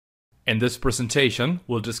In this presentation,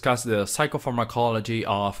 we'll discuss the psychopharmacology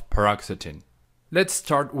of paroxetine. Let's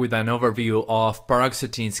start with an overview of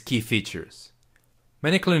paroxetine's key features.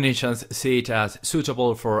 Many clinicians see it as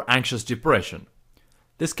suitable for anxious depression.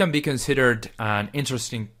 This can be considered an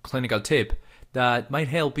interesting clinical tip that might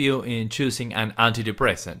help you in choosing an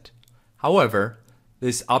antidepressant. However,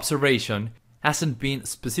 this observation hasn't been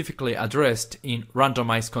specifically addressed in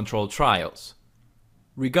randomized controlled trials.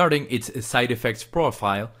 Regarding its side effects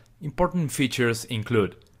profile, important features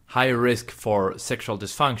include high risk for sexual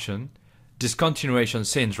dysfunction, discontinuation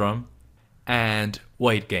syndrome, and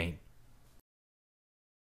weight gain.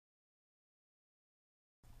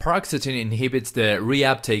 Paroxetine inhibits the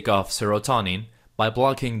reuptake of serotonin by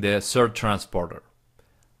blocking the SERT transporter.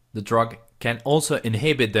 The drug can also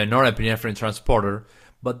inhibit the norepinephrine transporter,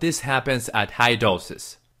 but this happens at high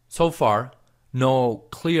doses. So far, no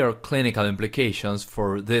clear clinical implications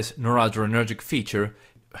for this noradrenergic feature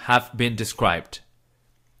have been described.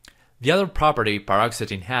 The other property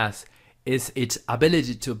paroxetine has is its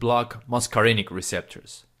ability to block muscarinic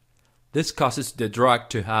receptors. This causes the drug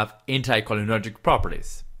to have anticholinergic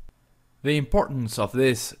properties. The importance of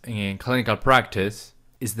this in clinical practice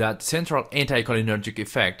is that central anticholinergic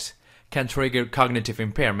effects can trigger cognitive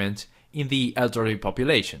impairment in the elderly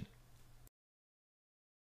population.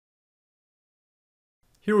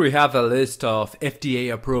 Here we have a list of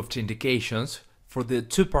FDA-approved indications for the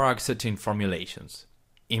two paroxetine formulations: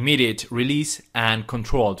 immediate release and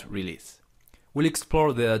controlled release. We'll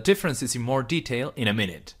explore the differences in more detail in a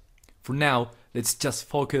minute. For now, let's just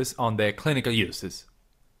focus on the clinical uses.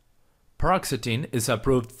 Paroxetine is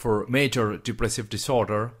approved for major depressive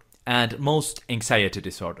disorder and most anxiety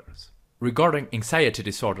disorders. Regarding anxiety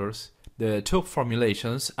disorders, the two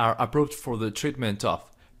formulations are approved for the treatment of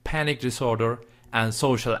panic disorder and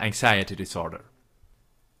social anxiety disorder.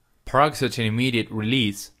 Paroxetine immediate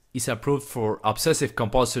release is approved for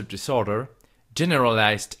obsessive-compulsive disorder,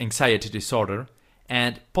 generalized anxiety disorder,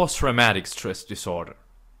 and post-traumatic stress disorder.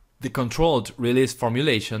 The controlled release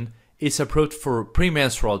formulation is approved for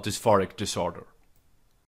premenstrual dysphoric disorder.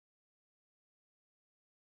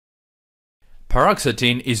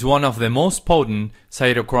 Paroxetine is one of the most potent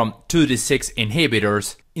cytochrome 2d6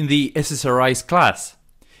 inhibitors in the SSRIs class.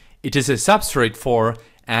 It is a substrate for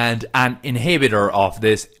and an inhibitor of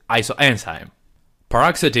this isoenzyme.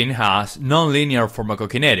 Paroxetine has nonlinear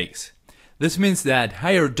pharmacokinetics. This means that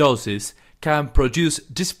higher doses can produce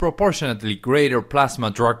disproportionately greater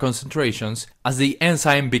plasma drug concentrations as the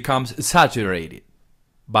enzyme becomes saturated.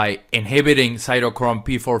 By inhibiting cytochrome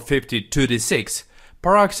P450-2d6,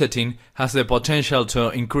 paroxetine has the potential to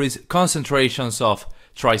increase concentrations of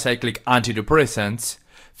tricyclic antidepressants,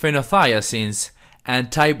 phenothiazines,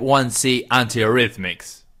 and type 1C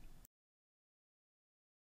antiarrhythmics.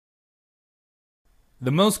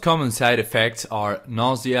 The most common side effects are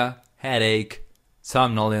nausea, headache,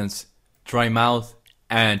 somnolence, dry mouth,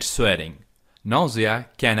 and sweating. Nausea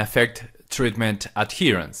can affect treatment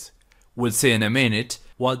adherence. We'll see in a minute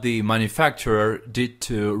what the manufacturer did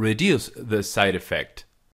to reduce this side effect.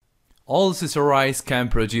 All SSRIs can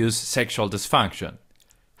produce sexual dysfunction.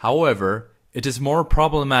 However, it is more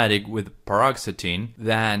problematic with paroxetine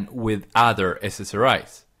than with other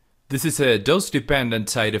SSRIs. This is a dose-dependent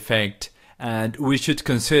side effect, and we should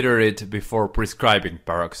consider it before prescribing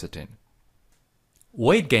paroxetine.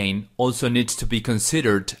 Weight gain also needs to be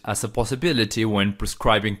considered as a possibility when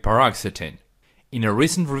prescribing paroxetine. In a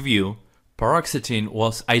recent review, paroxetine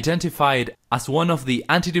was identified as one of the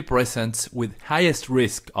antidepressants with highest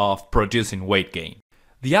risk of producing weight gain.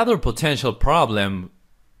 The other potential problem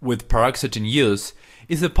with paroxetine use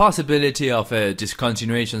is the possibility of a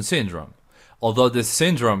discontinuation syndrome. Although this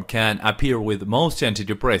syndrome can appear with most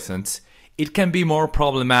antidepressants, it can be more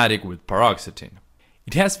problematic with paroxetine.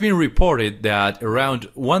 It has been reported that around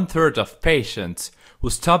 1/3 of patients who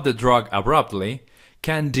stop the drug abruptly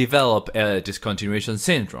can develop a discontinuation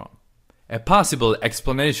syndrome. A possible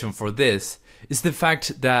explanation for this is the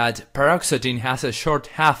fact that paroxetine has a short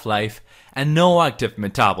half-life and no active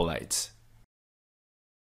metabolites.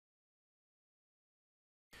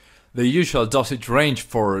 The usual dosage range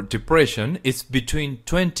for depression is between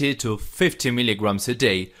 20 to 50 mg a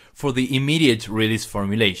day for the immediate release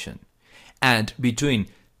formulation, and between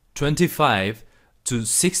 25 to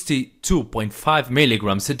 62.5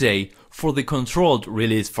 mg a day for the controlled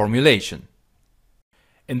release formulation.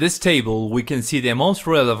 In this table, we can see the most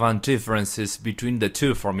relevant differences between the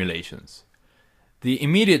two formulations. The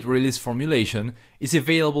immediate release formulation is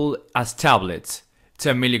available as tablets,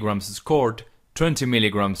 10 mg scored, 20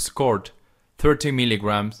 mg scored, 30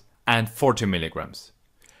 mg, and 40 mg.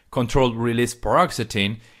 Controlled release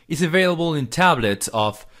paroxetine is available in tablets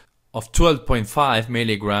of of 12.5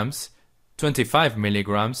 milligrams, 25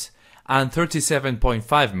 milligrams, and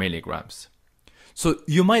 37.5 milligrams. So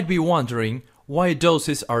you might be wondering why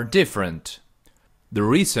doses are different. The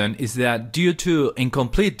reason is that due to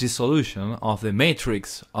incomplete dissolution of the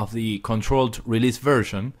matrix of the controlled release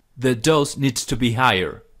version, the dose needs to be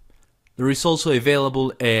higher. There is also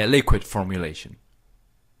available a liquid formulation.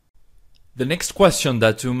 The next question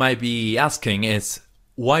that you might be asking is,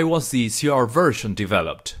 why was the CR version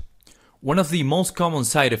developed? One of the most common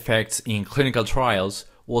side effects in clinical trials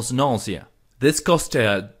was nausea. This caused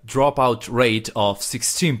a dropout rate of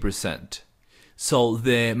 16%. So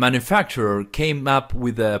the manufacturer came up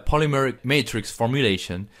with a polymeric matrix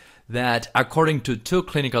formulation that, according to 2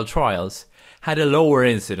 clinical trials, had a lower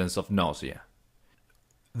incidence of nausea.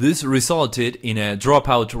 This resulted in a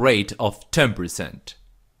dropout rate of 10%.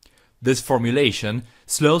 This formulation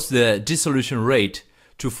slows the dissolution rate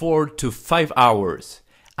to 4 to 5 hours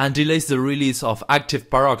and delays the release of active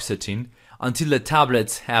paroxetine until the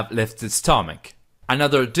tablets have left the stomach.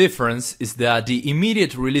 Another difference is that the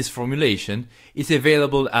immediate release formulation is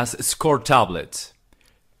available as SCORE tablets.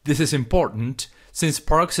 This is important since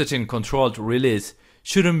paroxetine controlled release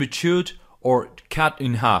shouldn't be chewed or cut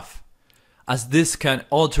in half, as this can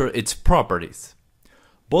alter its properties.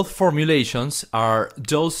 Both formulations are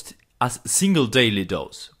dosed as single daily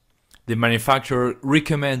dose. The manufacturer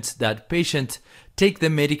recommends that patients take the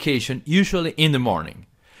medication usually in the morning,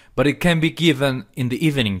 but it can be given in the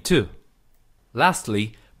evening too.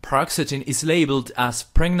 Lastly, paroxetine is labeled as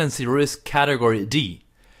pregnancy risk category D.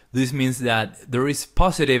 This means that there is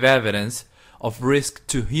positive evidence of risk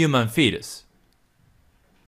to human fetus.